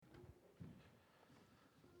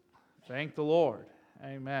Thank the Lord.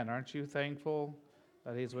 Amen. Aren't you thankful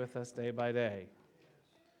that He's with us day by day?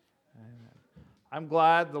 Amen. I'm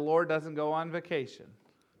glad the Lord doesn't go on vacation.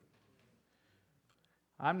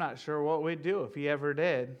 I'm not sure what we'd do if He ever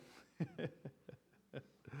did.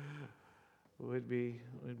 We'd be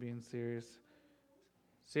in serious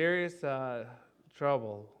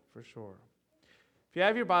trouble for sure. If you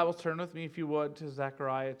have your Bibles, turn with me, if you would, to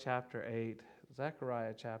Zechariah chapter 8.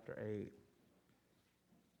 Zechariah chapter 8.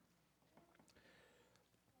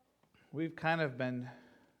 We've kind of been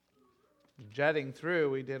jetting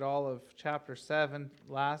through. We did all of chapter 7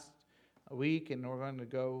 last week, and we're going to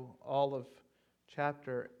go all of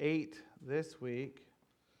chapter 8 this week.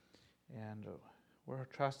 And we're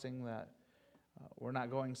trusting that we're not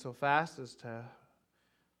going so fast as to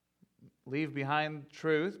leave behind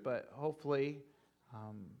truth, but hopefully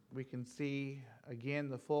we can see again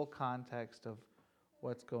the full context of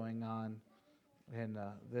what's going on in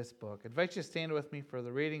this book. I invite you to stand with me for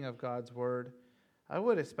the reading of God's Word. I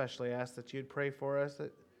would especially ask that you'd pray for us.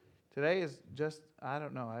 That today is just, I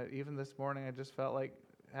don't know, even this morning I just felt like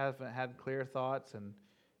I haven't had clear thoughts, and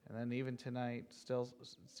then even tonight still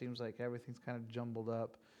seems like everything's kind of jumbled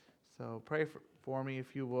up. So pray for me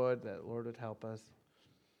if you would, that Lord would help us.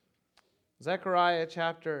 Zechariah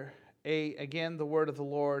chapter 8, again the word of the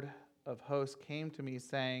Lord of hosts came to me,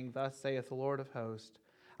 saying, Thus saith the Lord of hosts,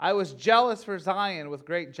 I was jealous for Zion with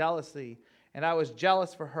great jealousy, and I was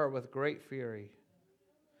jealous for her with great fury.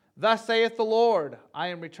 Thus saith the Lord, I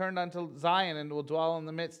am returned unto Zion, and will dwell in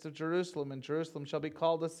the midst of Jerusalem, and Jerusalem shall be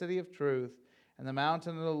called the city of truth, and the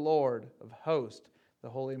mountain of the Lord of hosts, the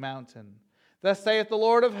holy mountain. Thus saith the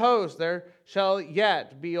Lord of hosts, there shall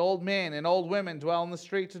yet be old men and old women dwell in the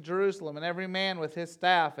streets of Jerusalem, and every man with his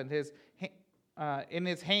staff and in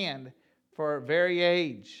his hand for very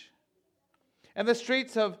age. And the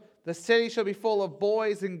streets of the city shall be full of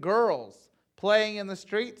boys and girls playing in the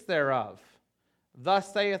streets thereof.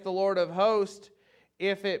 Thus saith the Lord of hosts,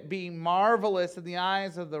 if it be marvelous in the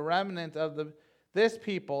eyes of the remnant of this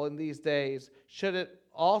people in these days, should it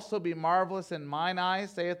also be marvelous in mine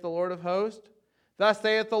eyes, saith the Lord of hosts? Thus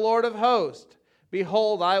saith the Lord of hosts,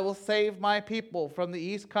 Behold, I will save my people from the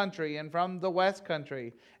east country and from the west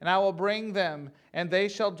country, and I will bring them, and they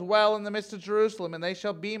shall dwell in the midst of Jerusalem, and they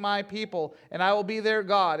shall be my people, and I will be their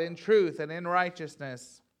God in truth and in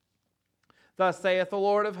righteousness. Thus saith the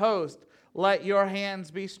Lord of hosts, Let your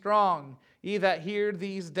hands be strong, ye that hear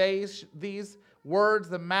these words,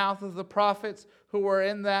 the mouth of the prophets, who were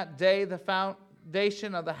in that day the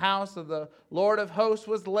foundation of the house of the Lord of hosts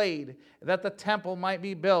was laid, that the temple might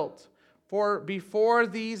be built. For before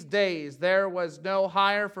these days there was no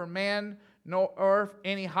hire for man, nor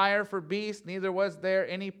any hire for beast, neither was there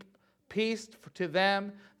any peace to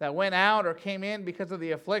them that went out or came in because of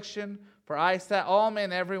the affliction. For I set all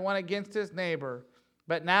men every one against his neighbor.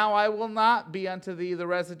 But now I will not be unto thee the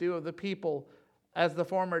residue of the people as the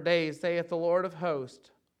former days, saith the Lord of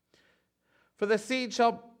hosts. For the seed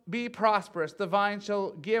shall be prosperous, the vine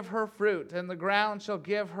shall give her fruit, and the ground shall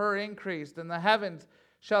give her increase, and the heavens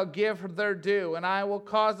shall give her their due, and I will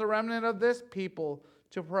cause the remnant of this people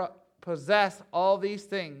to possess all these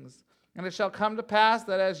things. And it shall come to pass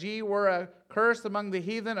that as ye were a curse among the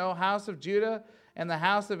heathen, O house of Judah, and the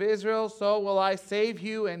house of Israel, so will I save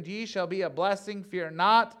you, and ye shall be a blessing. Fear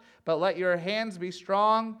not, but let your hands be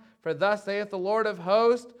strong. For thus saith the Lord of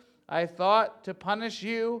hosts, I thought to punish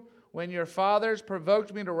you when your fathers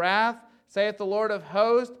provoked me to wrath, saith the Lord of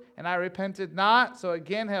hosts, and I repented not. So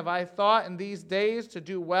again have I thought in these days to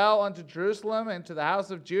do well unto Jerusalem and to the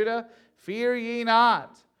house of Judah. Fear ye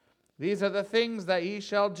not. These are the things that ye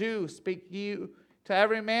shall do. Speak ye to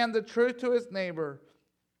every man the truth to his neighbor.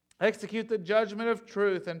 Execute the judgment of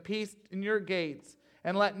truth and peace in your gates.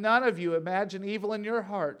 And let none of you imagine evil in your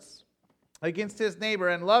hearts against his neighbor.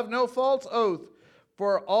 And love no false oath.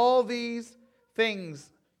 For all these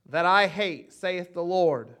things that I hate, saith the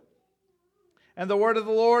Lord. And the word of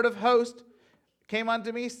the Lord of hosts came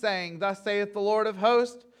unto me, saying, Thus saith the Lord of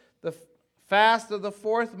hosts, the fast of the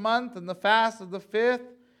 4th month, and the fast of the 5th,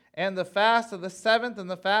 and the fast of the 7th, and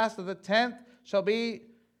the fast of the 10th shall be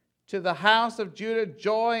to the house of Judah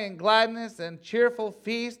joy and gladness and cheerful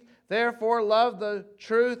feast. Therefore love the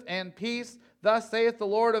truth and peace. Thus saith the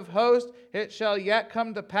Lord of hosts, it shall yet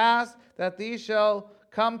come to pass that these shall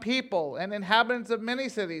come people and inhabitants of many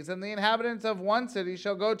cities, and the inhabitants of one city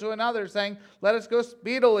shall go to another, saying, Let us go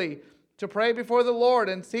speedily to pray before the Lord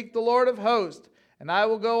and seek the Lord of hosts. And I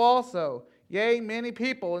will go also. Yea, many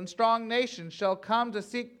people and strong nations shall come to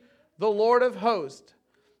seek the Lord of hosts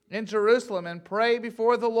in Jerusalem and pray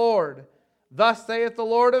before the Lord. Thus saith the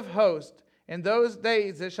Lord of hosts, in those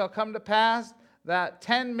days it shall come to pass that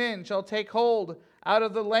 10 men shall take hold out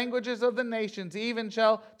of the languages of the nations, even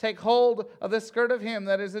shall take hold of the skirt of him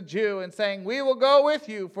that is a Jew, and saying, we will go with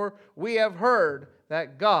you, for we have heard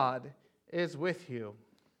that God is with you.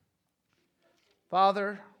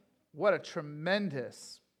 Father, what a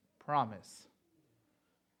tremendous promise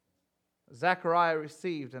Zechariah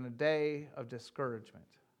received in a day of discouragement.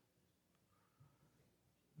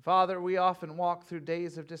 Father, we often walk through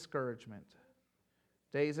days of discouragement,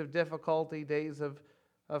 days of difficulty, days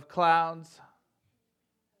of clouds.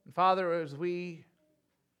 And Father, as we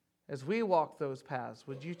walk those paths,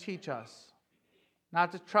 would you teach us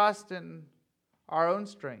not to trust in our own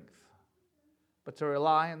strength, but to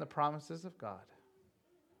rely on the promises of God.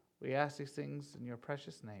 We ask these things in your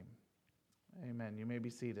precious name. Amen. You may be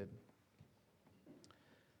seated.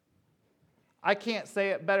 I can't say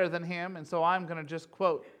it better than him, and so I'm going to just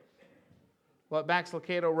quote what Max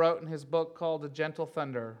Lucado wrote in his book called A Gentle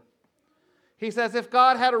Thunder. He says, if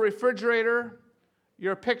God had a refrigerator,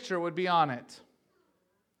 your picture would be on it.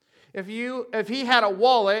 If he had a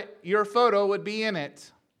wallet, your photo would be in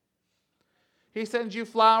it. He sends you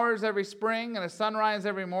flowers every spring and a sunrise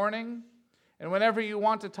every morning. And whenever you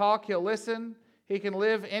want to talk, he'll listen. He can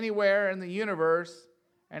live anywhere in the universe,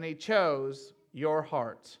 and he chose your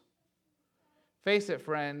heart. Face it,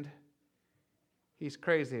 friend, he's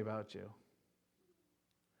crazy about you.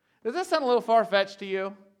 Does that sound a little far-fetched to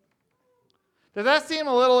you? Does that seem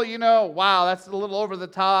a little, wow, that's a little over the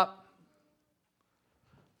top?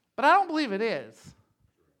 But I don't believe it is.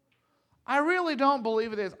 I really don't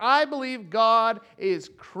believe it is. I believe God is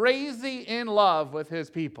crazy in love with his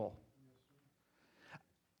people.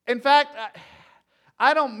 In fact,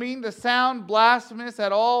 I don't mean to sound blasphemous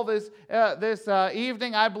at all this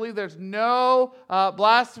evening. I believe there's no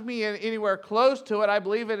blasphemy anywhere close to it. I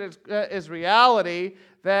believe it is reality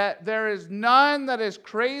that there is none that is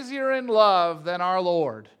crazier in love than our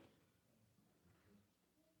Lord.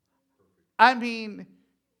 I mean,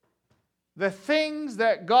 the things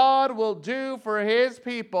that God will do for his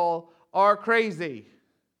people are crazy.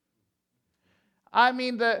 I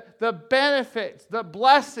mean, the benefits, the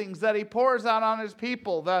blessings that he pours out on his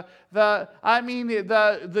people, the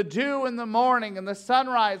dew in the morning and the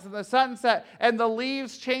sunrise and the sunset and the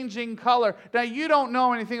leaves changing color. Now, you don't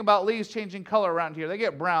know anything about leaves changing color around here. They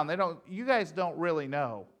get brown. You guys don't really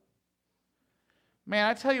know. Man,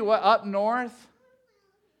 I tell you what, up north,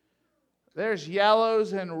 there's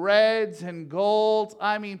yellows and reds and golds.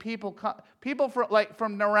 I mean, people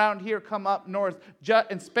from around here come up north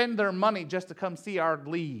and spend their money just to come see our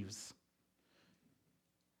leaves.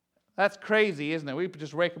 That's crazy, isn't it? We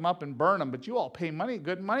just rake them up and burn them, but you all pay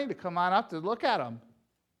good money to come on up to look at them.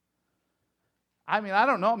 I mean, I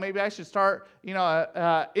don't know. Maybe I should start,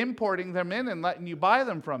 importing them in and letting you buy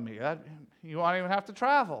them from me. You won't even have to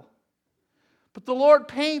travel. But the Lord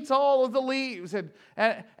paints all of the leaves. And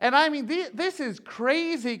I mean, this is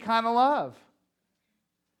crazy kind of love.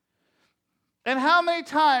 And how many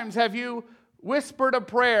times have you whispered a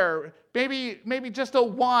prayer, maybe just a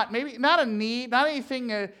want, maybe not a need, not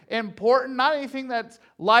anything important, not anything that's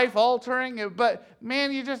life-altering, but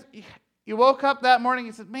man, you woke up that morning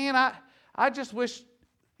and said, man, I just wish,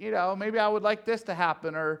 maybe I would like this to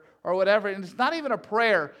happen or whatever. And it's not even a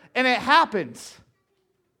prayer, and it happens.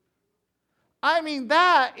 I mean,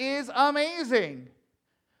 that is amazing.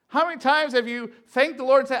 How many times have you thanked the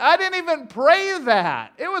Lord and said, I didn't even pray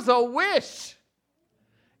that. It was a wish.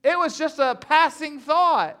 It was just a passing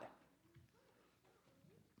thought.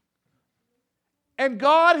 And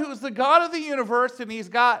God, who's the God of the universe, and he's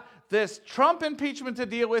got this Trump impeachment to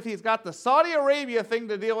deal with. He's got the Saudi Arabia thing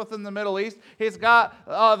to deal with in the Middle East. He's got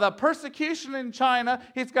the persecution in China.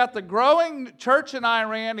 He's got the growing church in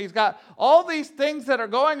Iran. He's got all these things that are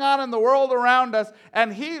going on in the world around us.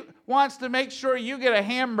 And he wants to make sure you get a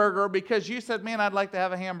hamburger because you said, man, I'd like to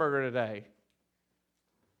have a hamburger today.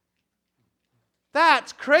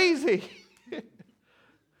 That's crazy.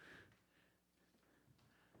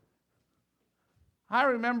 I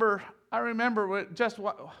remember just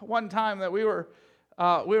one time that we were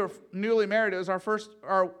newly married. It was our first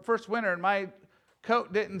winter, and my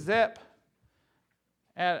coat didn't zip,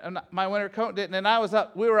 and my winter coat didn't.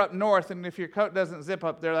 And we were up north, and if your coat doesn't zip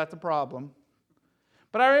up there, that's a problem.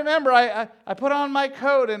 But I remember I put on my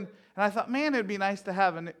coat, and I thought, man, it'd be nice to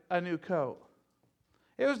have a new coat.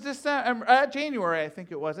 It was January, I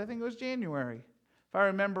think it was. I think it was January, if I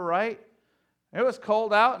remember right. It was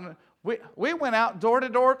cold out, and we went out door to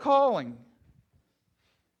door calling.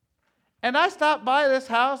 And I stopped by this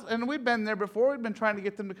house, and we'd been there before. We'd been trying to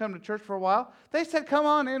get them to come to church for a while. They said, come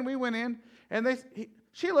on in. We went in, and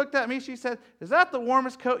she looked at me. She said, is that the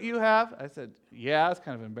warmest coat you have? I said, yeah. I was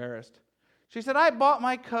kind of embarrassed. She said, I bought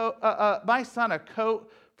my son a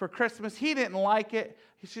coat for Christmas. He didn't like it.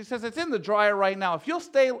 She says, it's in the dryer right now. If you'll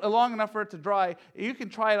stay long enough for it to dry, you can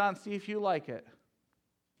try it on and see if you like it.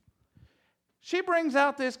 She brings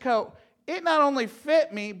out this coat. It not only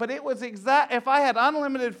fit me, but it was exact. If I had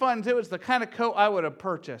unlimited funds, it was the kind of coat I would have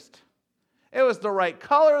purchased. It was the right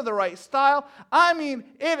color, the right style. I mean,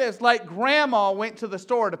 it is like grandma went to the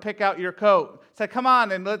store to pick out your coat. Said, come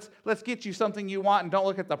on and let's get you something you want and don't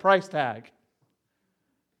look at the price tag.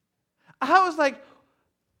 I was like,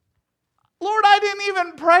 Lord, I didn't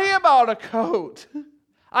even pray about a coat.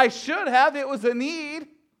 I should have. It was a need.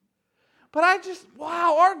 But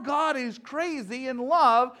wow, our God is crazy in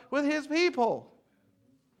love with His people.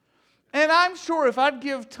 And I'm sure if I'd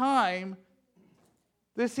give time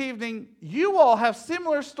this evening, you all have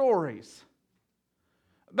similar stories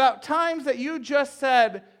about times that you just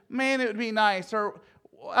said, man, it would be nice, or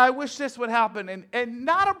I wish this would happen, and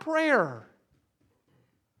not a prayer.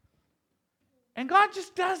 And God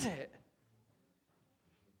just does it.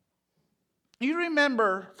 You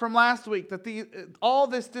remember from last week that all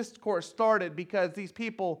this discourse started because these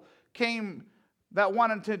people came that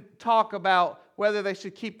wanted to talk about whether they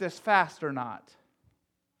should keep this fast or not.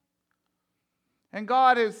 And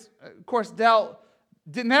God is, of course,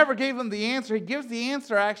 never gave them the answer. He gives the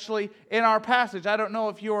answer actually in our passage. I don't know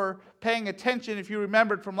if you're paying attention, if you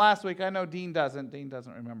remembered from last week. I know Dean doesn't. Dean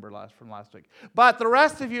doesn't remember from last week. But the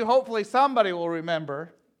rest of you, hopefully somebody will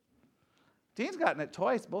remember. Dean's gotten it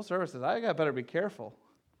twice, both services. I better be careful.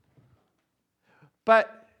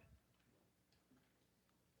 But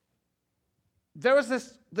there was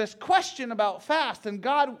this question about fast, and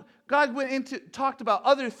God went into talked about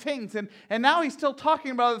other things, and now He's still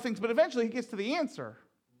talking about other things, but eventually He gets to the answer.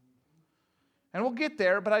 And we'll get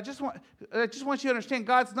there, but I just want you to understand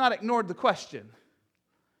God's not ignored the question.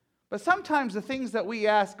 But sometimes the things that we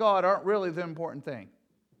ask God aren't really the important thing.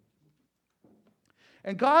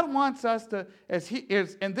 And God wants us to, as He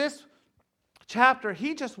is in this chapter,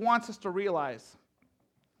 He just wants us to realize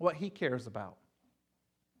what He cares about.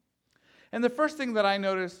 And the first thing that I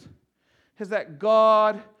noticed is that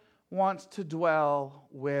God wants to dwell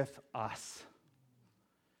with us.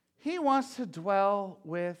 He wants to dwell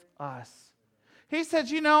with us. He said,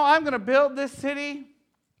 I'm going to build this city,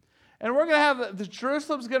 and we're going to have the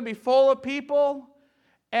Jerusalem's going to be full of people,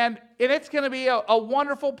 and it's going to be a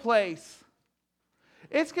wonderful place.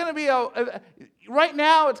 It's going to be right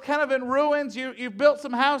now it's kind of in ruins. You've built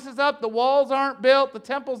some houses up. The walls aren't built. The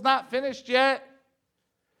temple's not finished yet.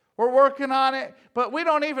 We're working on it. But we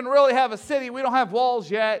don't even really have a city. We don't have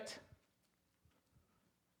walls yet.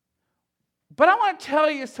 But I want to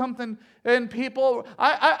tell you something, and people,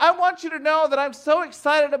 I want you to know that I'm so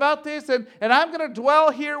excited about this, and I'm going to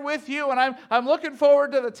dwell here with you, and I'm looking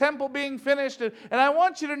forward to the temple being finished, and I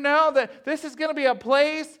want you to know that this is going to be a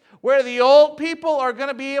place where the old people are going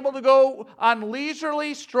to be able to go on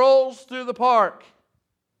leisurely strolls through the park.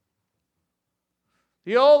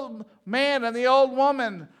 The old man and the old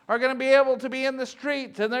woman are going to be able to be in the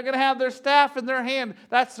streets, and they're going to have their staff in their hand.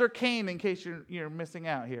 That's their cane, in case you're missing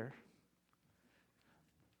out here.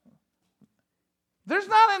 There's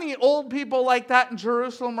not any old people like that in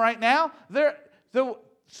Jerusalem right now.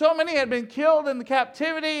 So many had been killed in the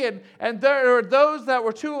captivity, and there are those that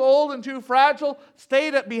were too old and too fragile,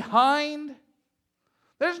 stayed behind.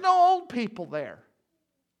 There's no old people there.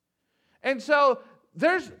 And so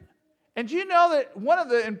and you know that one of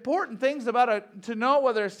the important things to know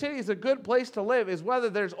whether a city is a good place to live is whether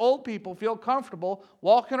there's old people feel comfortable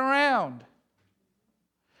walking around.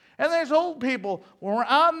 And there's old people who are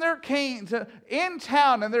on their canes in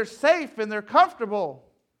town, and they're safe and they're comfortable.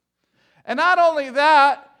 And not only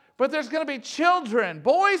that, but there's going to be children,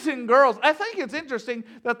 boys and girls. I think it's interesting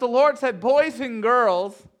that the Lord said boys and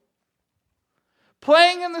girls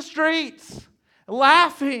playing in the streets,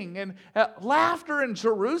 laughing, and laughter in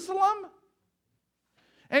Jerusalem,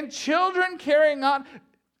 and children carrying on.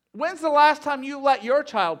 When's the last time you let your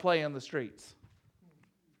child play in the streets?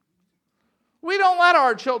 We don't let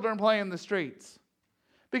our children play in the streets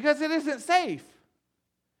because it isn't safe.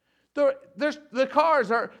 The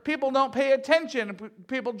cars people don't pay attention.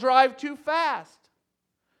 People drive too fast.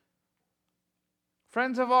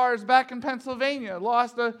 Friends of ours back in Pennsylvania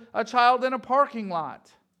lost a child in a parking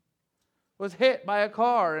lot. Was hit by a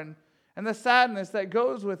car, and the sadness that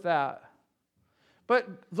goes with that. But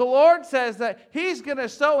the Lord says that He's going to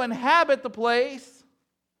so inhabit the place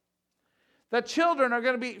that children are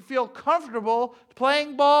going to feel comfortable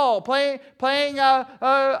playing ball, playing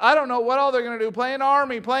I don't know what all they're going to do, playing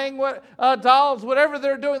army, playing dolls, whatever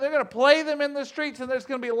they're doing. They're going to play them in the streets, and there's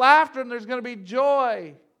going to be laughter and there's going to be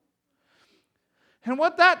joy. And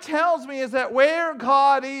what that tells me is that where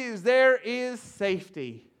God is, there is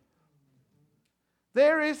safety.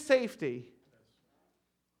 There is safety.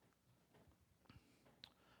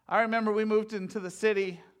 I remember we moved into the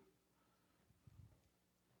city,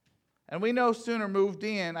 and we no sooner moved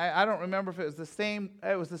in. I don't remember if it was the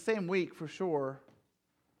same week for sure.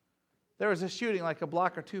 There was a shooting like a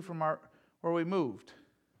block or two from where we moved.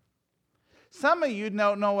 Some of you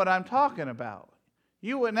don't know what I'm talking about.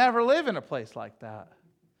 You would never live in a place like that.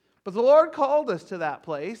 But the Lord called us to that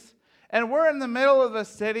place, and we're in the middle of the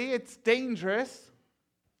city. It's dangerous.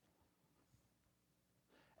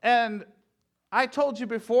 And I told you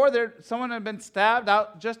before, someone had been stabbed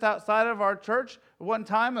just outside of our church one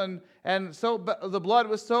time, and so the blood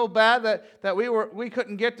was so bad that we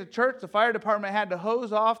couldn't get to church. The fire department had to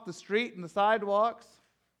hose off the street and the sidewalks.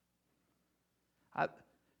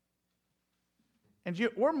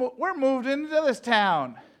 We're moved into this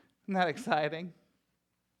town. Isn't that exciting?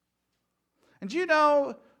 And you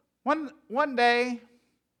know, one day,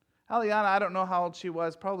 Eliana, I don't know how old she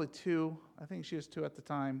was, probably 2. I think she was 2 at the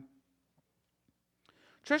time.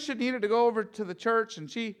 Trisha needed to go over to the church, and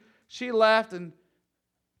she left, and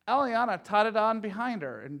Eliana trotted on behind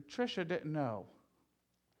her, and Trisha didn't know.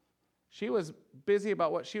 She was busy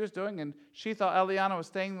about what she was doing, and she thought Eliana was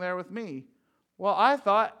staying there with me. Well, I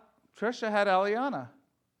thought Trisha had Eliana.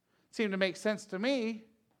 Seemed to make sense to me.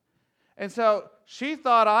 And so she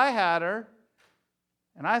thought I had her,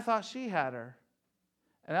 and I thought she had her.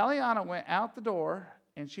 And Eliana went out the door,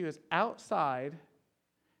 and she was outside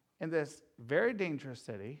in this very dangerous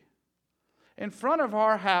city. In front of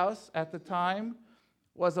our house at the time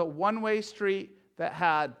was a one-way street that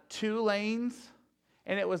had 2 lanes,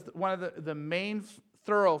 and it was one of the main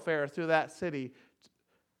thoroughfare through that city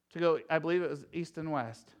to go, I believe it was east and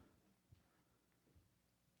west.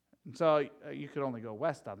 And so you could only go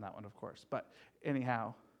west on that one, of course. But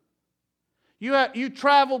anyhow, you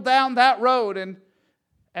traveled down that road, and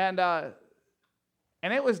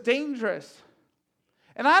it was dangerous.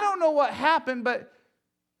 And I don't know what happened, but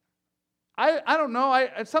I don't know.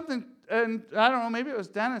 Something, and I don't know, maybe it was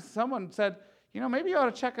Dennis. Someone said, maybe you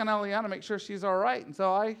ought to check on Eliana, make sure she's all right. And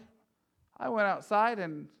so I went outside,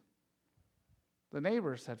 and the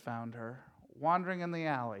neighbors had found her wandering in the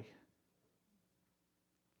alley.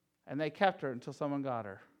 And they kept her until someone got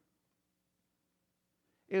her.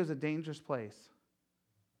 It was a dangerous place.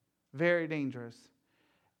 Very dangerous.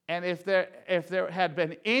 And if there had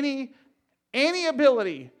been any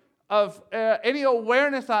ability of any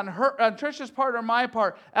awareness on Trisha's part or my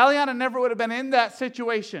part, Eliana never would have been in that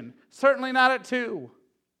situation. Certainly not at 2.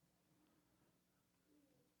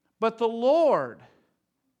 But the Lord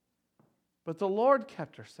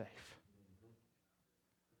kept her safe.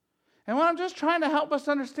 And what I'm just trying to help us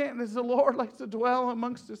understand is the Lord likes to dwell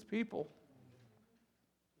amongst His people.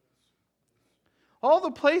 All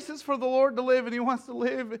the places for the Lord to live, and He wants to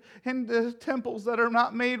live in the temples that are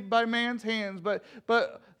not made by man's hands, but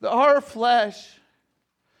our flesh.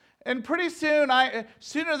 And pretty soon,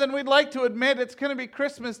 sooner than we'd like to admit, it's going to be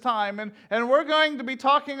Christmas time, and we're going to be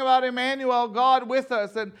talking about Emmanuel, God with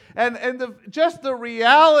us, and just the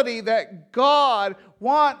reality that God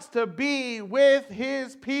wants to be with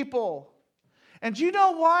His people. And you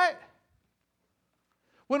know what?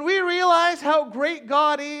 When we realize how great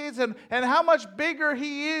God is and how much bigger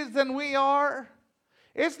He is than we are,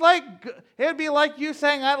 it'd be like you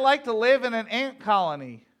saying, I'd like to live in an ant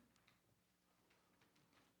colony.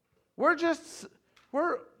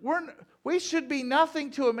 We should be nothing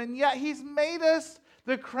to Him, and yet He's made us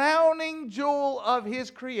the crowning jewel of His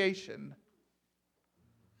creation.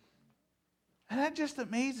 And that just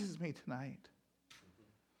amazes me tonight.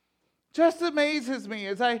 Just amazes me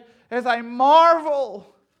as I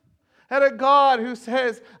marvel at a God who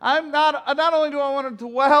says, not only do I want to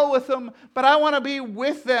dwell with them, but I want to be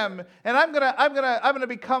with them, and I'm gonna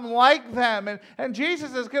become like them. And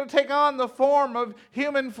Jesus is gonna take on the form of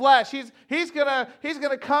human flesh. He's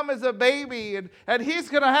gonna come as a baby, and He's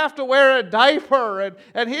gonna have to wear a diaper,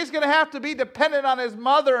 and He's gonna have to be dependent on His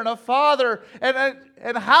mother and a father.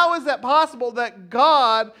 And how is that possible that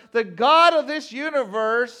God, the God of this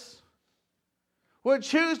universe, would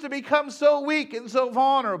choose to become so weak and so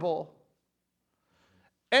vulnerable?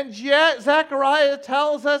 And yet, Zechariah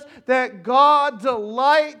tells us that God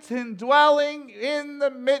delights in dwelling in the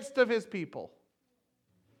midst of His people.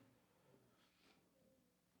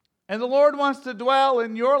 And the Lord wants to dwell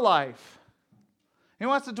in your life. He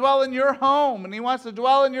wants to dwell in your home, and He wants to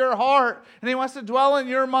dwell in your heart, and He wants to dwell in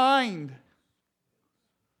your mind.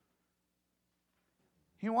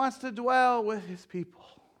 He wants to dwell with His people.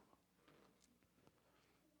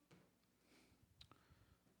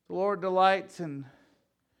 The Lord delights in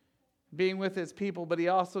being with His people, but He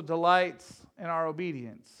also delights in our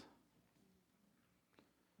obedience.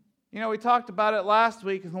 You know, we talked about it last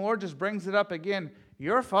week, and the Lord just brings it up again.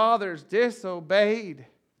 Your fathers disobeyed.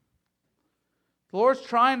 The Lord's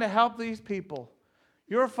trying to help these people.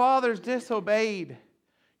 Your fathers disobeyed.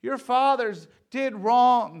 Your fathers did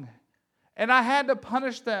wrong. And I had to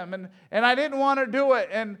punish them, and I didn't want to do it.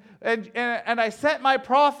 And I sent my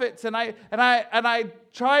prophets, and I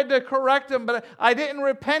tried to correct them, but I didn't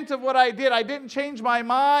repent of what I did. I didn't change my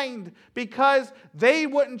mind because they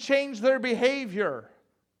wouldn't change their behavior.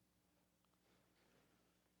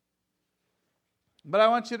 But I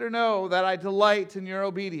want you to know that I delight in your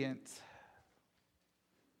obedience.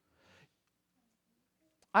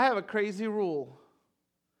 I have a crazy rule.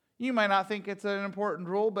 You might not think it's an important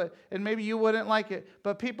rule, and maybe you wouldn't like it,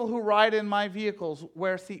 but people who ride in my vehicles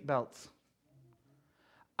wear seatbelts.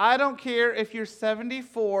 I don't care if you're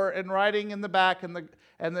 74 and riding in the back and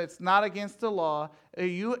it's not against the law.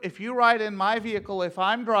 If you ride in my vehicle, if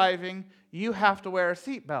I'm driving, you have to wear a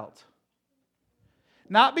seatbelt.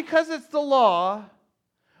 Not because it's the law,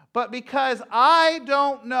 but because I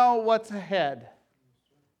don't know what's ahead.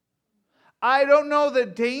 I don't know the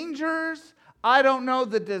dangers. I don't know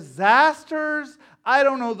the disasters. I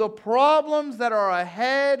don't know the problems that are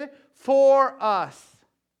ahead for us.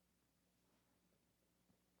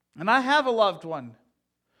 And I have a loved one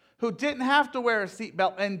who didn't have to wear a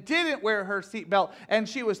seatbelt and didn't wear her seatbelt, and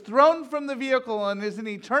she was thrown from the vehicle and is in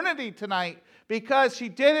eternity tonight because she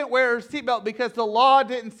didn't wear her seatbelt because the law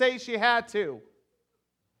didn't say she had to.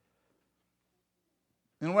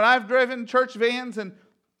 And when I've driven church vans and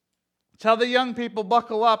tell the young people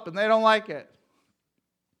buckle up and they don't like it,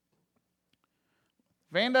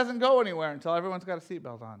 van doesn't go anywhere until everyone's got a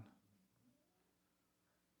seatbelt on.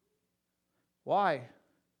 Why?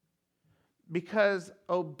 Because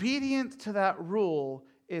obedience to that rule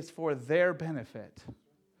is for their benefit.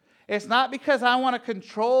 It's not because I want to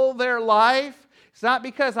control their life. It's not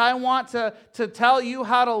because I want to tell you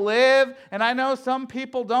how to live. And I know some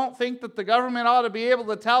people don't think that the government ought to be able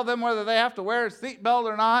to tell them whether they have to wear a seatbelt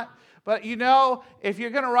or not. But you know, if you're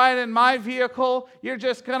going to ride in my vehicle, you're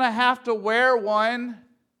just going to have to wear one.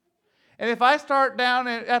 And if I start down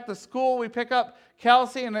at the school, we pick up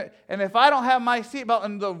Kelsey, and if I don't have my seatbelt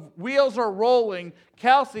and the wheels are rolling,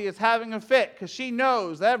 Kelsey is having a fit because she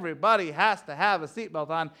knows everybody has to have a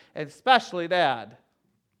seatbelt on, especially Dad.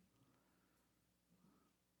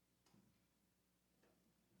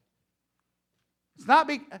 It's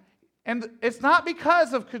not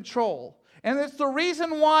because of control. And it's the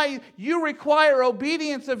reason why you require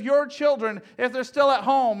obedience of your children if they're still at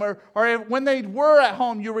home, or when they were at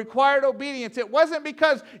home, you required obedience. It wasn't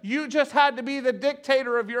because you just had to be the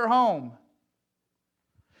dictator of your home.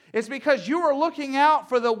 It's because you were looking out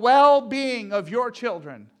for the well-being of your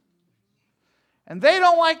children. And they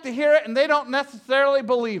don't like to hear it, and they don't necessarily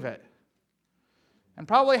believe it. And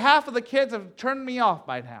probably half of the kids have turned me off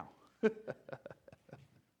by now. They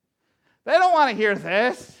don't want to hear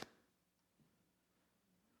this.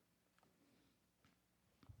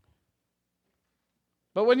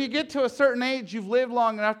 But when you get to a certain age, you've lived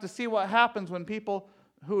long enough to see what happens when people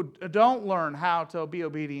who don't learn how to be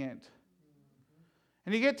obedient.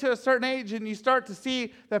 And you get to a certain age and you start to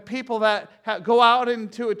see that people that go out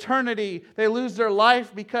into eternity, they lose their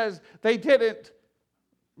life because they didn't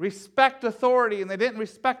respect authority and they didn't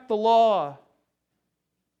respect the law.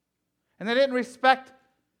 And they didn't respect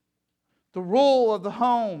the rule of the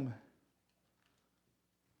home.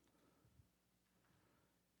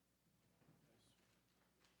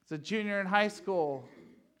 As a junior in high school,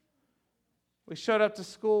 we showed up to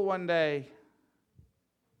school one day.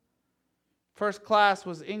 First class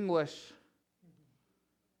was English.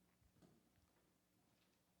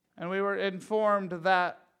 And we were informed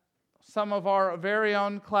that some of our very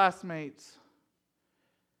own classmates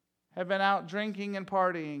had been out drinking and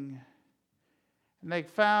partying. And they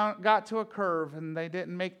got to a curve and they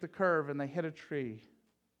didn't make the curve and they hit a tree.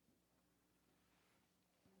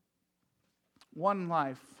 One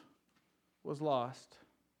life was lost.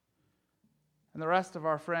 And the rest of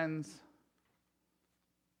our friends,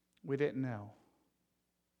 we didn't know.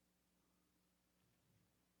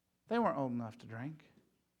 They weren't old enough to drink.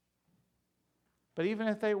 But even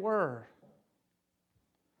if they were,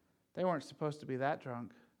 they weren't supposed to be that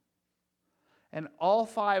drunk. And all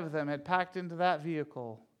 5 of them had packed into that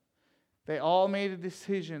vehicle. They all made a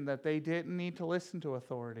decision that they didn't need to listen to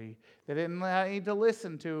authority. They didn't need to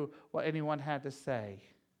listen to what anyone had to say.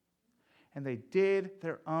 And they did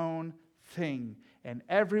their own thing. And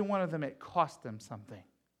every one of them, it cost them something.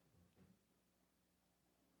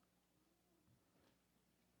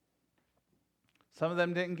 Some of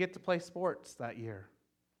them didn't get to play sports that year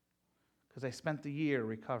because they spent the year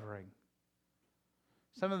recovering.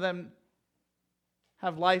 Some of them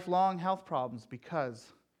have lifelong health problems because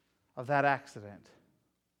of that accident.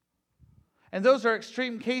 And those are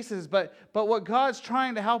extreme cases, but what God's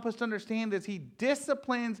trying to help us to understand is He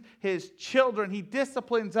disciplines His children. He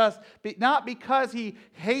disciplines us, not because He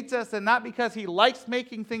hates us and not because He likes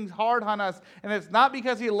making things hard on us. And it's not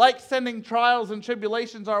because He likes sending trials and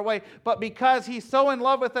tribulations our way, but because He's so in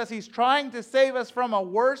love with us, He's trying to save us from a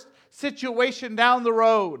worse situation down the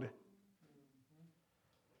road.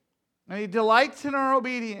 And He delights in our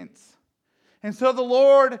obedience. And so the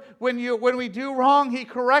Lord, when we do wrong, He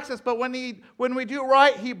corrects us. But when we do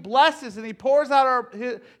right, He blesses and He pours out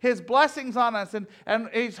His blessings on us. And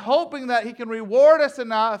He's hoping that He can reward us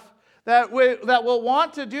enough that we'll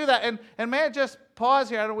want to do that. And may I just pause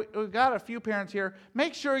here? We've got a few parents here.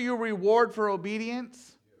 Make sure you reward for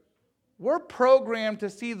obedience. We're programmed to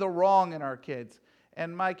see the wrong in our kids.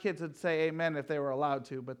 And my kids would say amen if they were allowed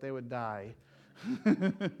to, but they would die.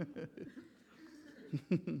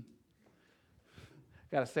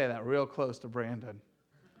 Got to say that real close to Brandon.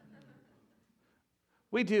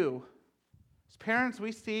 We do. As parents,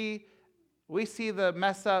 we see the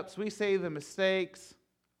mess ups. We see the mistakes.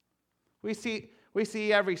 We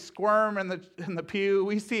see every squirm in the pew.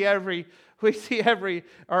 We see every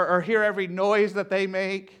or hear every noise that they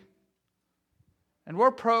make. And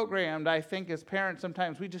we're programmed, I think, as parents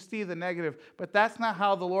sometimes we just see the negative, but that's not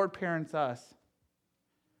how the Lord parents us.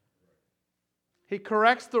 He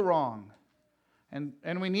corrects the wrong.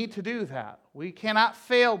 And we need to do that. We cannot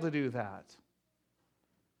fail to do that.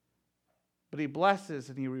 But He blesses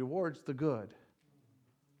and He rewards the good.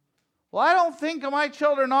 Well, I don't think my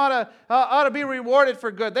children ought to be rewarded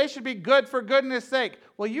for good. They should be good for goodness sake.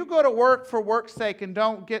 Well, you go to work for work's sake and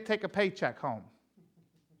don't take a paycheck home.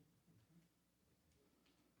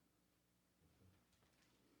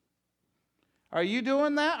 Are you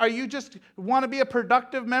doing that? Are you just want to be a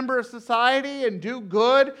productive member of society and do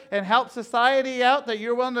good and help society out, that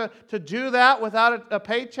you're willing to do that without a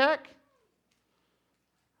paycheck?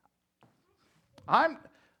 I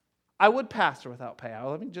would pastor without pay.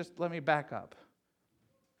 Let me back up.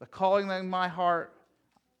 The calling in my heart,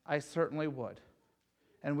 I certainly would.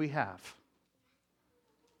 And we have.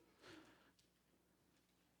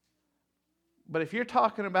 But if you're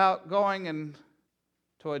talking about going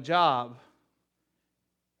to a job,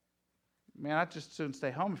 man, I just shouldn't stay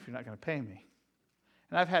home if you're not going to pay me.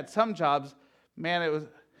 And I've had some jobs, man,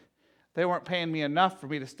 they weren't paying me enough for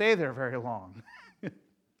me to stay there very long.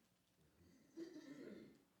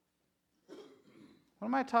 What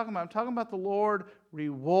am I talking about? I'm talking about the Lord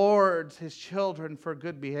rewards His children for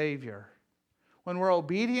good behavior. When we're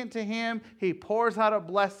obedient to Him, He pours out a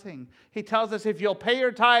blessing. He tells us, if you'll pay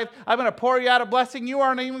your tithe, I'm going to pour you out a blessing. You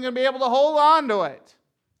aren't even going to be able to hold on to it.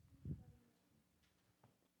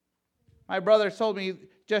 My brother told me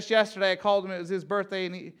just yesterday, I called him, it was his birthday,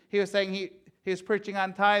 and he was saying he was preaching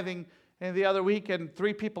on tithing, and the other week, and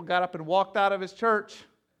 3 people got up and walked out of his church.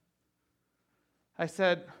 I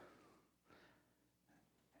said,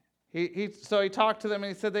 so he talked to them,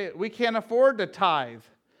 and he said, we can't afford to tithe.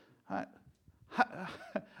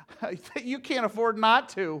 You can't afford not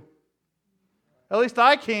to. At least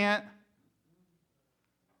I can't.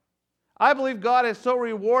 I believe God has so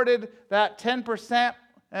rewarded that 10%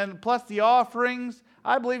 and plus the offerings.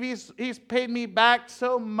 I believe He's paid me back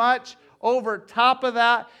so much over top of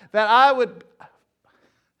that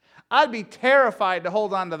I'd be terrified to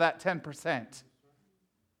hold on to that 10%.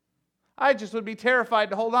 I just would be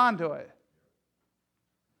terrified to hold on to it.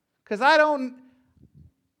 Because I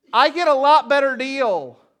get a lot better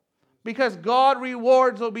deal because God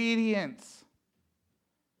rewards obedience.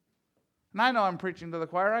 And I know I'm preaching to the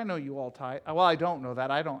choir. I know you all tithe. Well, I don't know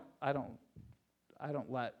that. I don't want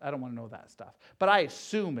to know that stuff. But I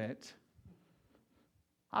assume it.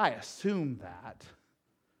 I assume that.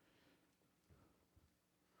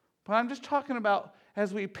 But I'm just talking about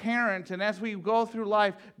as we parent and as we go through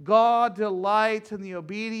life, God delights in the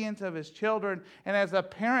obedience of His children. And as a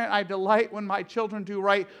parent, I delight when my children do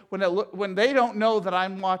right, when they don't know that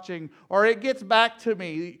I'm watching, or it gets back to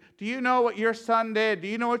me. Do you know what your son did? Do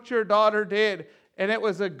you know what your daughter did? And it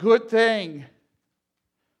was a good thing.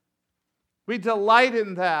 We delight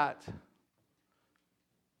in that.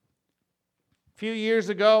 A few years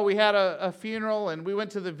ago, we had a funeral, and we went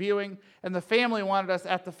to the viewing, and the family wanted us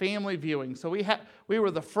at the family viewing. So we were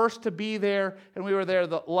the first to be there, and we were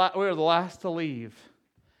the last to leave.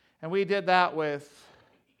 And we did that with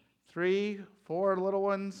 3, 4 little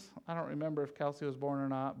ones. I don't remember if Kelsey was born or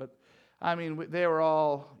not, but I mean, they were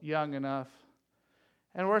all young enough.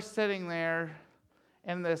 And we're sitting there,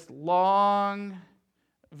 in this long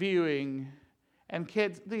viewing, and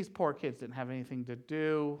these poor kids didn't have anything to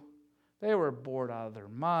do. They were bored out of their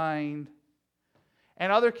mind.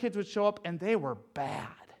 And other kids would show up, and they were bad.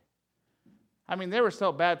 I mean, they were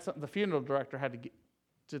so bad, the funeral director had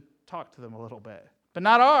to talk to them a little bit. But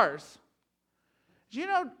not ours. Do you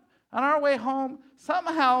know, on our way home,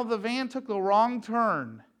 somehow the van took the wrong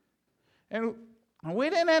turn. And we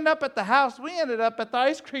didn't end up at the house. We ended up at the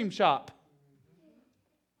ice cream shop.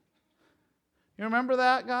 You remember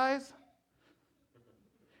that, guys?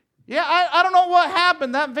 Yeah, I don't know what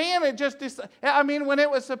happened. That van, when it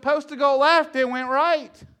was supposed to go left, it went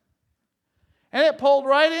right. And it pulled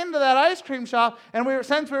right into that ice cream shop. And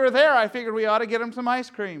since we were there, I figured we ought to get them some ice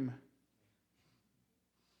cream.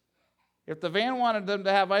 If the van wanted them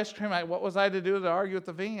to have ice cream, what was I to do to argue with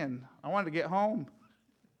the van? I wanted to get home.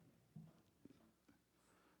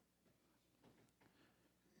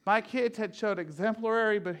 My kids had showed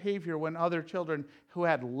exemplary behavior when other children who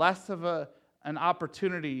had less of an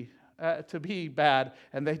opportunity to be bad,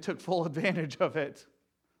 and they took full advantage of it.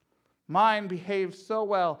 Mine behaved so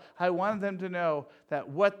well. I wanted them to know that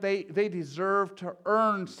what they deserve to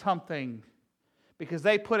earn something because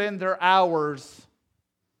they put in their hours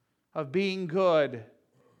of being good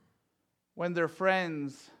when their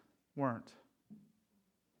friends weren't.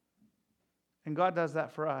 And God does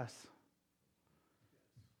that for us.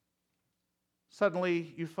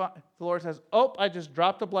 Suddenly, the Lord says, oh, I just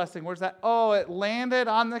dropped a blessing. Where's that? Oh, it landed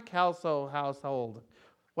on the Kelso household.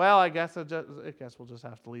 Well, I guess we'll just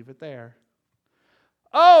have to leave it there.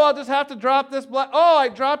 Oh, I'll just have to drop this. Oh, I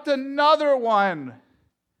dropped another one.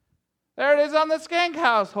 There it is on the Skank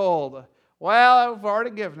household. Well, I've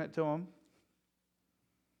already given it to him.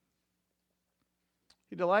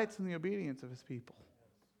 He delights in the obedience of his people.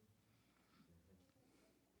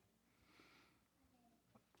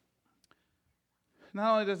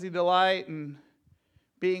 Not only does he delight in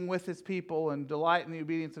being with his people and delight in the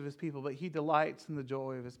obedience of his people, but he delights in the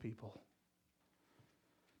joy of his people.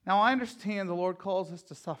 Now, I understand the Lord calls us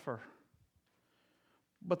to suffer,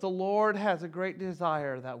 but the Lord has a great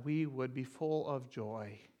desire that we would be full of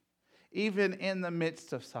joy, even in the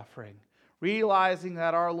midst of suffering, realizing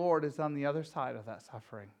that our Lord is on the other side of that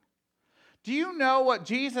suffering. Do you know what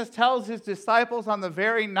Jesus tells his disciples on the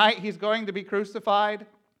very night he's going to be crucified?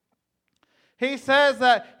 He says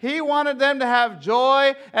that he wanted them to have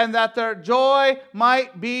joy and that their joy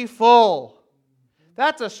might be full.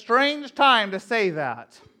 That's a strange time to say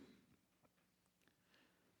that.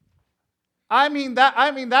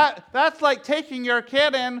 That's like taking your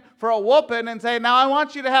kid in for a whooping and saying, now I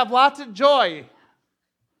want you to have lots of joy.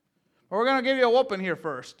 But we're going to give you a whooping here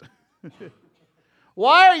first.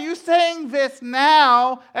 Why are you saying this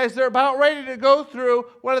now as they're about ready to go through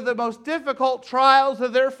one of the most difficult trials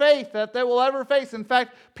of their faith that they will ever face? In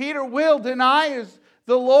fact, Peter will deny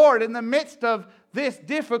the Lord in the midst of this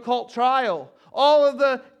difficult trial. All of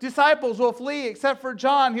the disciples will flee except for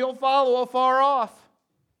John. He'll follow afar off.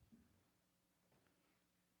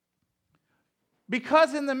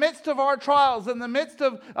 Because in the midst of our trials, in the midst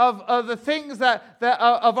of the things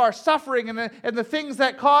of our suffering and the things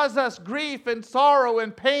that cause us grief and sorrow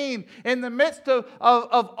and pain, in the midst of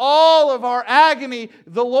all of our agony,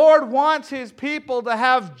 the Lord wants his people to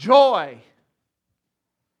have joy.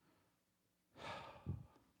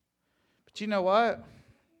 But you know what?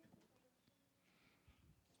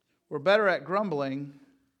 We're better at grumbling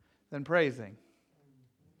than praising.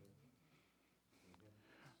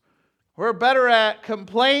 We're better at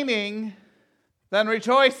complaining than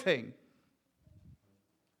rejoicing.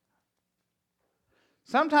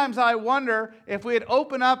 Sometimes I wonder if we'd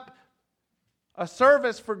open up a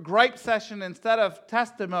service for gripe session instead of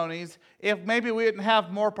testimonies, if maybe we didn't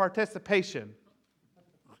have more participation.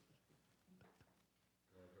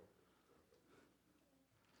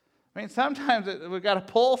 I mean, sometimes we've got to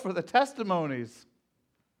pull for the testimonies.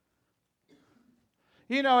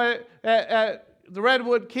 You know, at the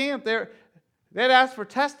Redwood camp, they'd ask for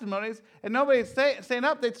testimonies, and nobody'd stand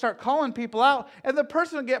up. They'd start calling people out, and the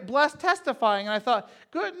person would get blessed testifying. And I thought,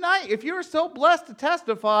 good night. If you were so blessed to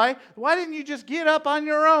testify, why didn't you just get up on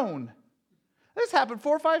your own? This happened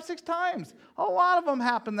 4, 5, 6 times. A lot of them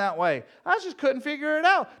happened that way. I just couldn't figure it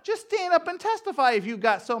out. Just stand up and testify if you've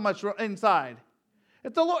got so much inside.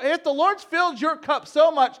 If the Lord's filled your cup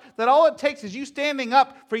so much that all it takes is you standing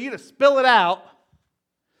up for you to spill it out,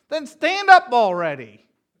 then stand up already.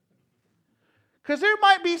 Because there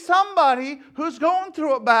might be somebody who's going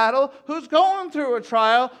through a battle, who's going through a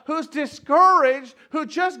trial, who's discouraged, who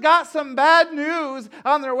just got some bad news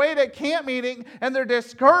on their way to camp meeting, and they're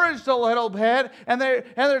discouraged a little bit, and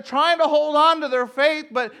they're trying to hold on to their faith,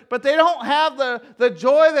 but they don't have the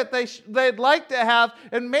joy that they'd like to have.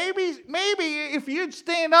 And maybe if you'd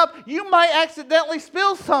stand up, you might accidentally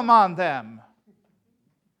spill some on them.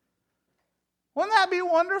 Wouldn't that be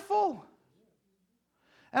wonderful?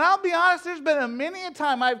 And I'll be honest, there's been many a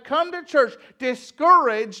time I've come to church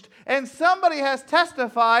discouraged, and somebody has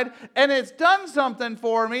testified, and it's done something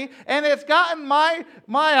for me, and it's gotten my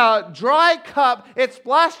dry cup, it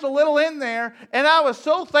splashed a little in there, and I was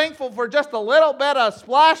so thankful for just a little bit of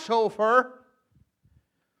splash over,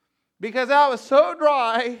 because I was so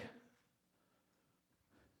dry.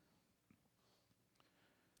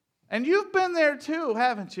 And you've been there too,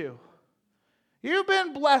 haven't you? You've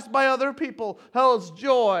been blessed by other people's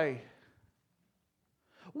joy.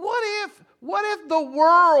 What if the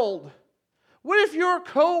world, what if your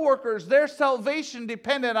coworkers, their salvation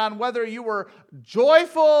depended on whether you were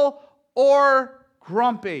joyful or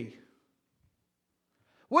grumpy?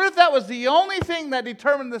 What if that was the only thing that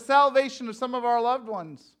determined the salvation of some of our loved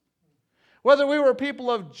ones? Whether we were people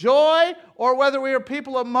of joy or whether we were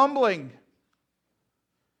people of mumbling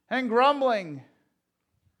and grumbling.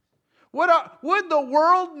 Would the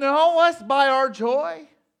world know us by our joy?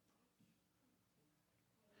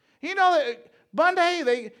 You know,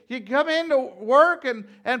 Monday, you come into work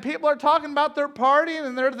and people are talking about their partying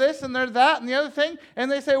and they're this and they're that and the other thing.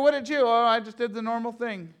 And they say, what did you? Oh, I just did the normal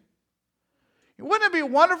thing. Wouldn't it be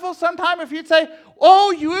wonderful sometime if you'd say, oh,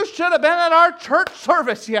 you should have been at our church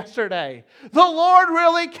service yesterday. The Lord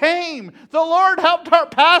really came. The Lord helped our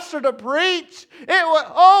pastor to preach. It was,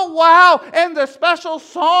 oh, wow. And the special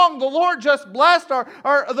song, the Lord just blessed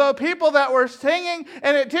the people that were singing,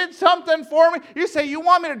 and it did something for me. You say, you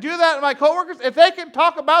want me to do that to my coworkers? If they can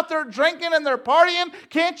talk about their drinking and their partying,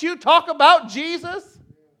 can't you talk about Jesus?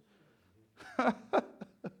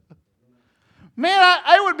 Man,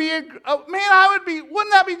 I would be,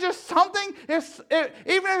 wouldn't that be just something? Even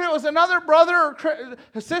if it was another brother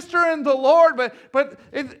or sister in the Lord, but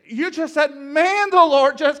you just said, man, the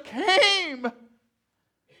Lord just came.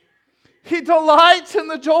 He delights in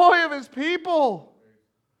the joy of His people.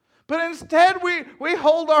 But instead, we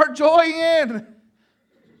hold our joy in.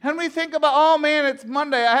 And we think about, oh man, it's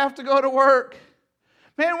Monday, I have to go to work.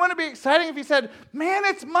 Man, wouldn't it be exciting if He said, man,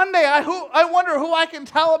 it's Monday. I wonder who I can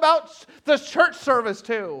tell about the church service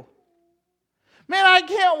to. Man, I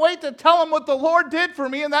can't wait to tell them what the Lord did for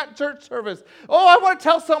me in that church service. Oh, I want to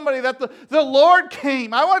tell somebody that the Lord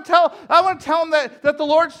came. I want to tell them that the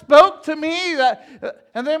Lord spoke to me.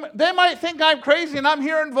 And they might think I'm crazy and I'm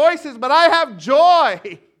hearing voices, but I have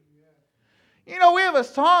joy. You know, we have a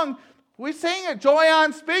song. We sing it, joy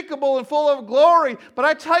unspeakable and full of glory. But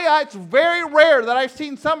I tell you, it's very rare that I've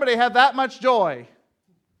seen somebody have that much joy.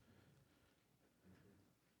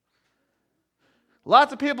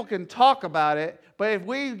 Lots of people can talk about it, but if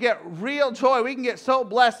we get real joy, we can get so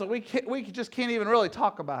blessed that we just can't even really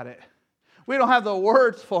talk about it. We don't have the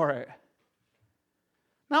words for it.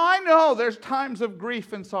 Now, I know there's times of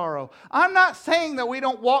grief and sorrow. I'm not saying that we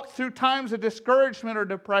don't walk through times of discouragement or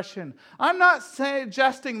depression. I'm not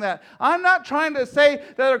suggesting that. I'm not trying to say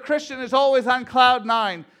that a Christian is always on cloud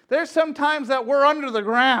nine. There's some times that we're under the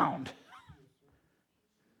ground.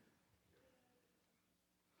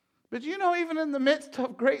 But you know, even in the midst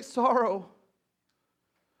of great sorrow,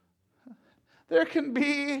 there can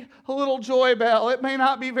be a little joy bell. It may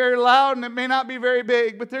not be very loud and it may not be very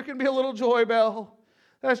big, but there can be a little joy bell.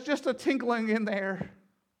 That's just a tinkling in there.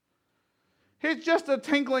 It's just a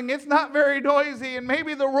tinkling. It's not very noisy. And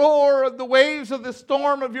maybe the roar of the waves of the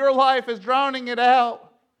storm of your life is drowning it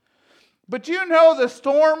out. But you know the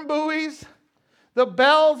storm buoys, the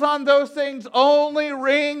bells on those things only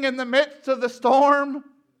ring in the midst of the storm.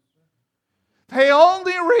 They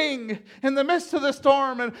only ring in the midst of the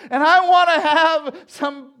storm. And I want to have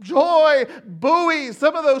some joy buoys,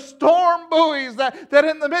 some of those storm buoys that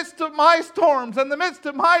in the midst of my storms, in the midst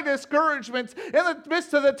of my discouragements, in the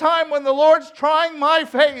midst of the time when the Lord's trying my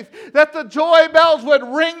faith, that the joy bells would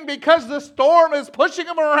ring because the storm is pushing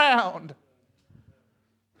them around.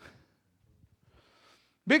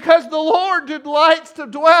 Because the Lord delights to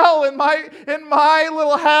dwell in my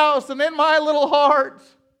little house and in my little heart.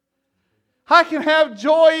 I can have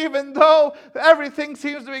joy even though everything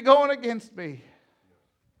seems to be going against me.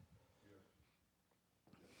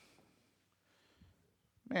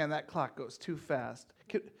 Man, that clock goes too fast.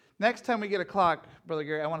 Next time we get a clock, Brother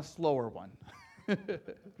Gary, I want a slower one. We'll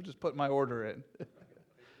just put my order in.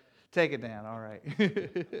 Take it down, all right.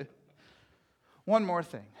 One more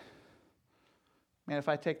thing. Man, if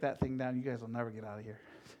I take that thing down, you guys will never get out of here.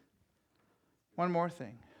 One more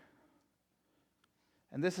thing.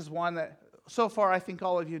 And this is one that, so far, I think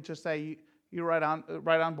all of you just say, you're right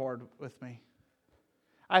on board with me.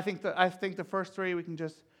 I think the first three we can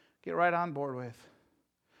just get right on board with.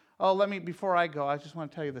 Oh, before I go, I just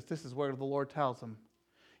want to tell you this. This is where the Lord tells them.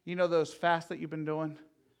 You know those fasts that you've been doing?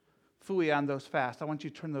 Phooey on those fasts. I want you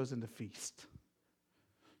to turn those into feast.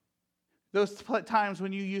 Those times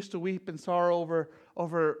when you used to weep and sorrow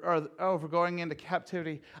over going into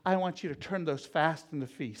captivity, I want you to turn those fasts into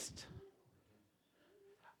feast.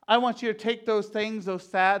 I want you to take those things, those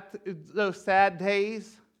sad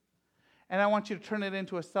days, and I want you to turn it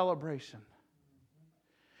into a celebration.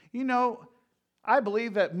 You know, I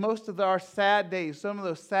believe that most of our sad days, some of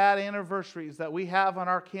those sad anniversaries that we have on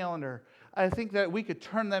our calendar, I think that we could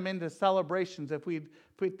turn them into celebrations if we'd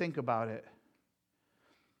think about it.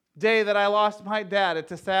 Day that I lost my dad,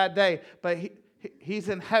 it's a sad day, but he's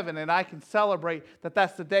in heaven and I can celebrate that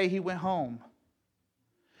that's the day he went home.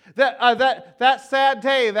 That sad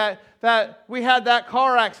day that we had that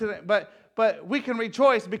car accident, but we can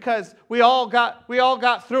rejoice because we all got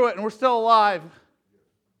through it and we're still alive.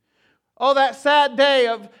 Oh, that sad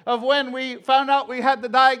day of when we found out we had the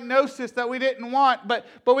diagnosis that we didn't want, but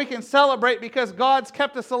we can celebrate because God's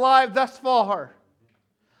kept us alive thus far.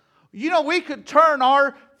 You know, we could turn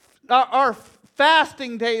our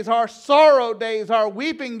fasting days, our sorrow days, our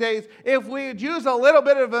weeping days, if we'd use a little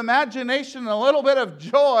bit of imagination, a little bit of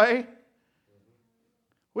joy,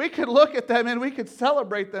 we could look at them and we could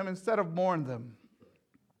celebrate them instead of mourn them.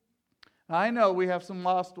 I know we have some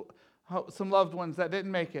loved ones that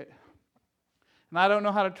didn't make it. And I don't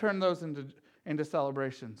know how to turn those into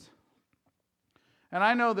celebrations. And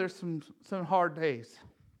I know there's some hard days.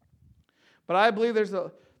 But I believe there's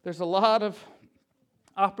a lot of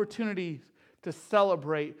opportunities to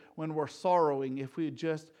celebrate when we're sorrowing if we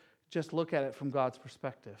just look at it from God's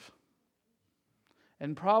perspective.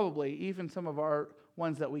 And probably even some of our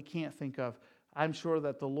ones that we can't think of, I'm sure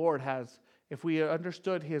that the Lord has, if we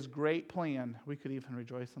understood His great plan, we could even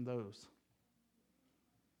rejoice in those.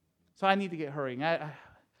 So I need to get hurrying. I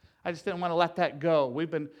just didn't want to let that go.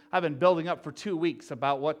 I've been building up for 2 weeks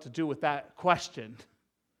about what to do with that question.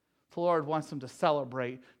 The Lord wants them to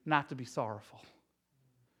celebrate, not to be sorrowful.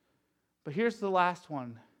 But here's the last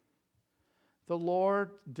one. The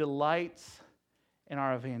Lord delights in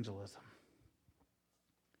our evangelism.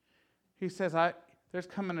 He says, there's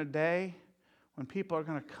coming a day when people are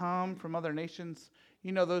going to come from other nations.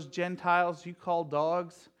 You know those Gentiles you call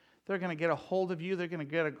dogs? They're going to get a hold of you. They're going to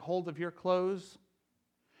get a hold of your clothes.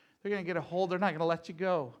 They're going to get a hold. They're not going to let you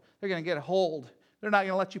go. They're going to get a hold. They're not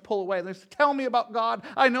going to let you pull away. They say, tell me about God.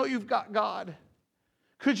 I know you've got God.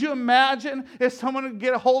 Could you imagine if someone would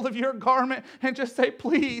get a hold of your garment and just say,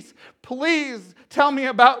 please, please tell me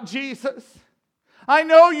about Jesus? I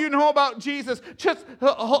know you know about Jesus.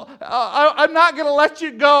 I'm not going to let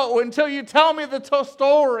you go until you tell me the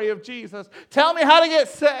story of Jesus. Tell me how to get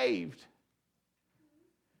saved.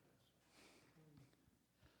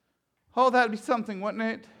 Oh, that'd be something, wouldn't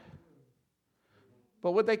it?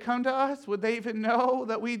 But would they come to us? Would they even know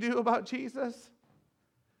that we do about Jesus?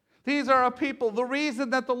 These are a people. The reason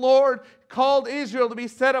that the Lord called Israel to be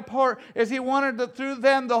set apart is He wanted through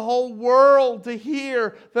them the whole world to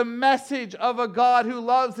hear the message of a God who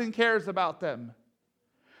loves and cares about them.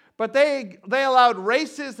 But they allowed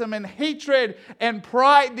racism and hatred and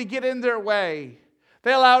pride to get in their way.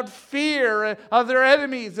 They allowed fear of their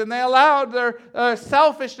enemies, and they allowed their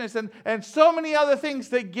selfishness and so many other things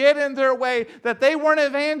to get in their way that they weren't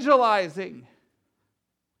evangelizing.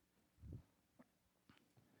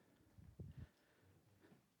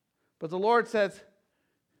 But the Lord says,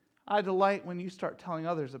 I delight when you start telling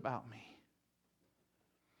others about me.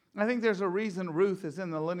 I think there's a reason Ruth is in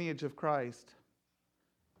the lineage of Christ.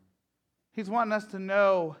 He's wanting us to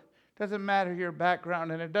know it doesn't matter your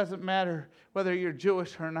background, and it doesn't matter whether you're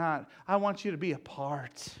Jewish or not. I want you to be a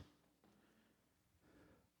part.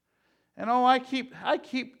 And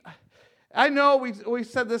I know we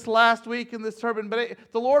said this last week in this sermon, but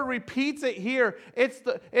the Lord repeats it here. It's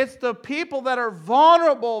the people that are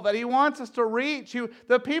vulnerable that He wants us to reach.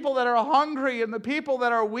 The people that are hungry and the people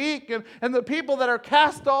that are weak and the people that are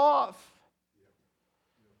cast off.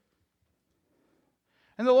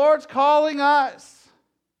 And the Lord's calling us.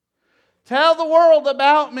 Tell the world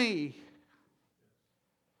about me.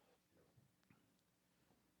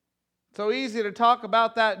 So easy to talk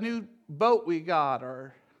about that new boat we got,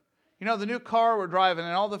 or the new car we're driving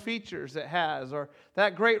and all the features it has, or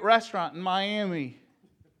that great restaurant in Miami.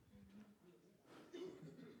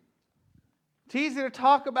 It's easy to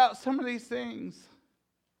talk about some of these things.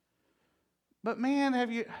 But man, have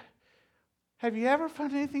you ever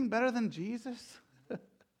found anything better than Jesus?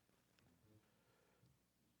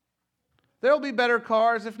 There'll be better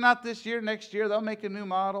cars. If not this year, next year, they'll make a new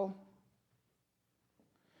model.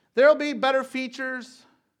 There'll be better features.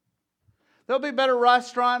 There'll be better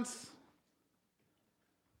restaurants.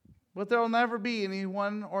 But there'll never be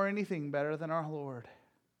anyone or anything better than our Lord.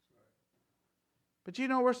 But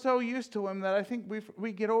we're so used to Him that I think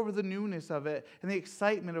we get over the newness of it and the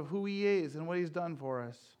excitement of who He is and what He's done for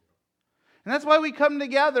us. And that's why we come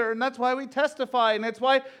together, and that's why we testify, and that's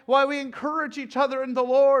why we encourage each other in the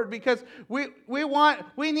Lord, because we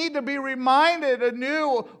need to be reminded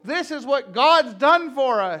anew, this is what God's done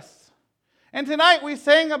for us. And tonight we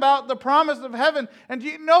sang about the promise of heaven, and do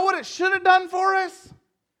you know what it should have done for us?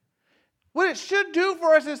 What it should do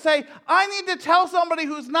for us is say, I need to tell somebody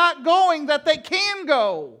who's not going that they can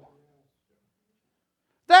go.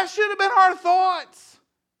 That should have been our thoughts.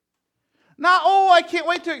 Not, I can't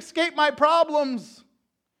wait to escape my problems.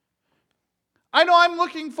 I know I'm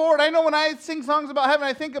looking forward. I know when I sing songs about heaven,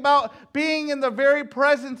 I think about being in the very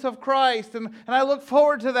presence of Christ, and I look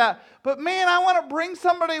forward to that. But man, I want to bring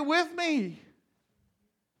somebody with me.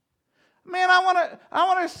 Man, I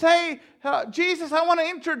want to say, Jesus, I want to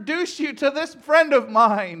introduce you to this friend of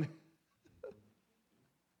mine.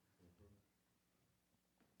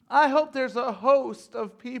 I hope there's a host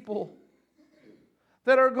of people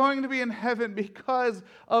that are going to be in heaven because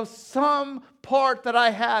of some part that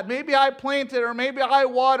I had. Maybe I planted, or maybe I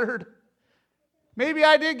watered. Maybe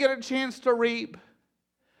I did get a chance to reap.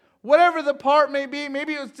 Whatever the part may be,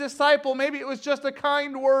 maybe it was disciple, maybe it was just a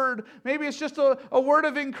kind word, maybe it's just a word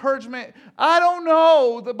of encouragement. I don't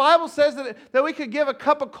know. The Bible says that we could give a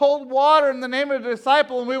cup of cold water in the name of a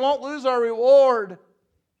disciple and we won't lose our reward.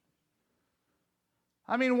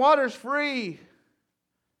 I mean, water's free.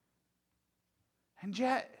 And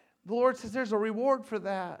yet, the Lord says there's a reward for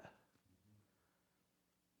that.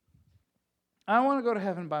 I don't want to go to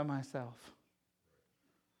heaven by myself.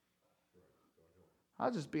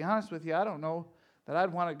 I'll just be honest with you. I don't know that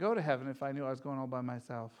I'd want to go to heaven if I knew I was going all by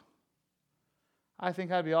myself. I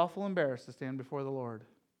think I'd be awful embarrassed to stand before the Lord.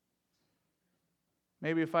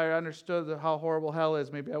 Maybe if I understood how horrible hell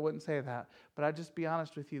is, maybe I wouldn't say that. But I'd just be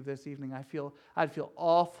honest with you this evening. I'd feel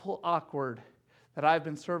awful awkward that I've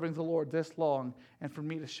been serving the Lord this long, and for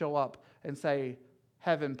me to show up and say,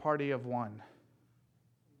 heaven, party of one.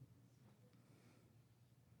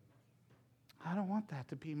 I don't want that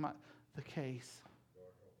to be the case.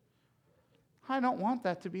 I don't want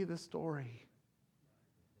that to be the story.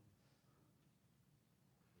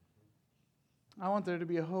 I want there to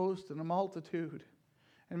be a host and a multitude.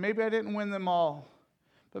 And maybe I didn't win them all,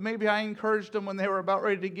 but maybe I encouraged them when they were about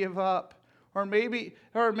ready to give up. Or maybe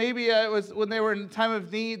it was when they were in a time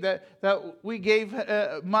of need that we gave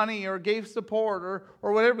money or gave support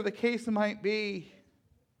or whatever the case might be.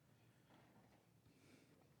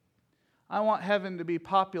 I want heaven to be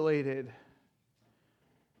populated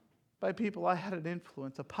by people I had an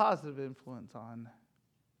influence, a positive influence on.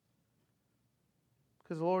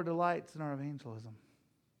 Because the Lord delights in our evangelism.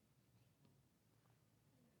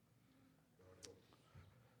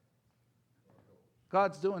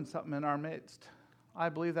 God's doing something in our midst. I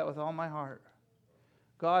believe that with all my heart.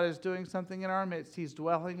 God is doing something in our midst. He's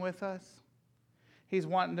dwelling with us. He's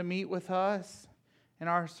wanting to meet with us in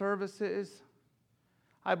our services.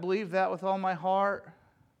 I believe that with all my heart.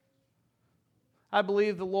 I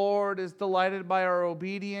believe the Lord is delighted by our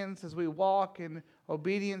obedience as we walk in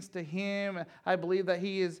obedience to Him. I believe that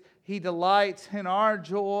He delights in our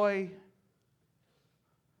joy.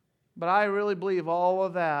 But I really believe all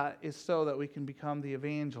of that is so that we can become the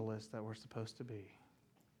evangelists that we're supposed to be.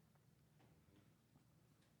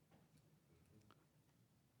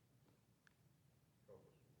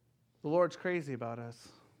 The Lord's crazy about us.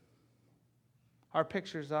 Our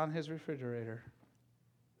picture's on His refrigerator.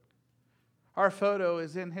 Our photo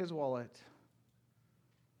is in His wallet.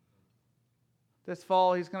 This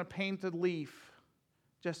fall, He's going to paint a leaf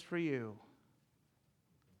just for you.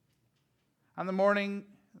 In the morning,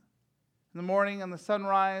 on the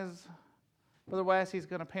sunrise, Brother Wes, he's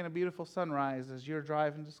going to paint a beautiful sunrise as you're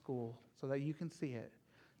driving to school so that you can see it,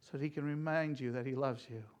 so that He can remind you that He loves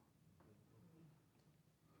you.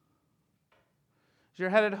 As you're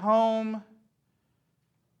headed home,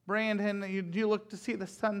 Brandon, you look to see the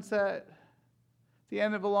sunset. At the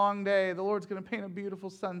end of a long day, the Lord's going to paint a beautiful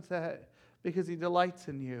sunset because He delights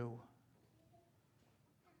in you.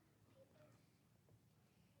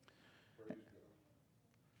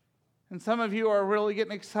 And some of you are really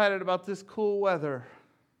getting excited about this cool weather.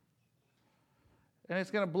 And it's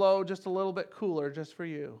going to blow just a little bit cooler just for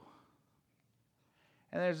you.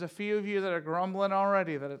 And there's a few of you that are grumbling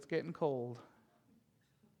already that it's getting cold.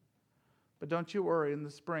 But don't you worry, in the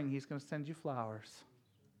spring, He's going to send you flowers.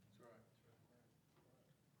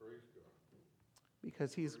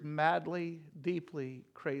 Because He's madly, deeply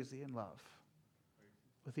crazy in love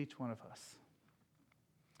with each one of us.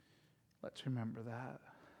 Let's remember that.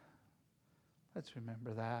 Let's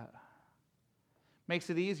remember that. Makes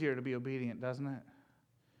it easier to be obedient, doesn't it?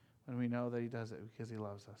 When we know that He does it because He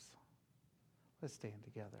loves us. Let's stand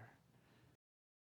together.